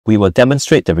we will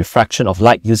demonstrate the refraction of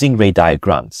light using ray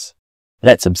diagrams.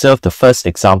 Let's observe the first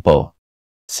example.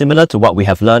 Similar to what we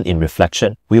have learned in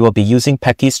reflection, we will be using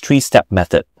Pecky's three-step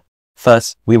method.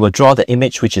 First, we will draw the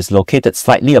image which is located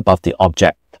slightly above the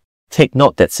object. Take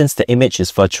note that since the image is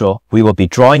virtual, we will be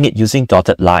drawing it using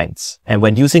dotted lines. And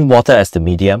when using water as the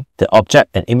medium, the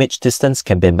object and image distance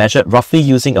can be measured roughly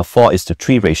using a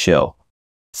 4:3 ratio.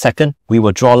 Second, we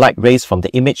will draw light rays from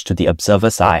the image to the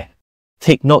observer's eye.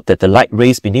 Take note that the light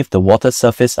rays beneath the water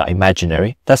surface are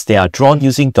imaginary, thus they are drawn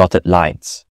using dotted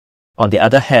lines. On the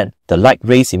other hand, the light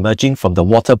rays emerging from the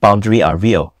water boundary are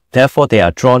real, therefore they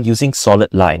are drawn using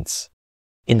solid lines.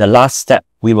 In the last step,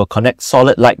 we will connect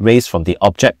solid light rays from the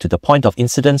object to the point of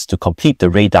incidence to complete the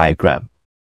ray diagram.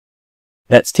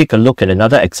 Let's take a look at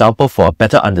another example for a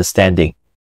better understanding.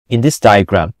 In this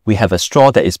diagram, we have a straw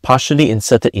that is partially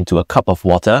inserted into a cup of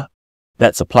water.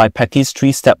 Let's apply Pecky's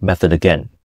three-step method again.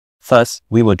 First,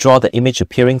 we will draw the image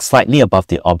appearing slightly above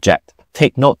the object.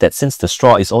 Take note that since the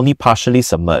straw is only partially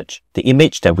submerged, the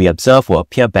image that we observe will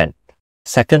appear bent.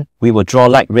 Second, we will draw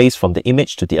light rays from the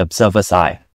image to the observer's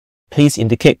eye. Please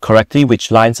indicate correctly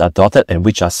which lines are dotted and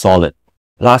which are solid.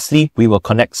 Lastly, we will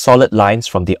connect solid lines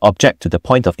from the object to the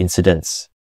point of incidence.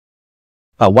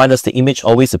 But why does the image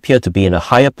always appear to be in a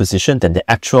higher position than the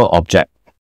actual object?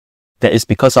 That is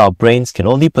because our brains can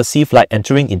only perceive light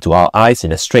entering into our eyes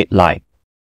in a straight line.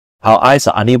 Our eyes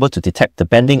are unable to detect the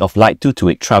bending of light due to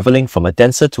it traveling from a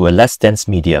denser to a less dense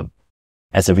medium.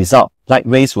 As a result, light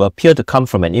rays will appear to come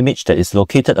from an image that is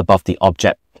located above the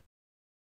object,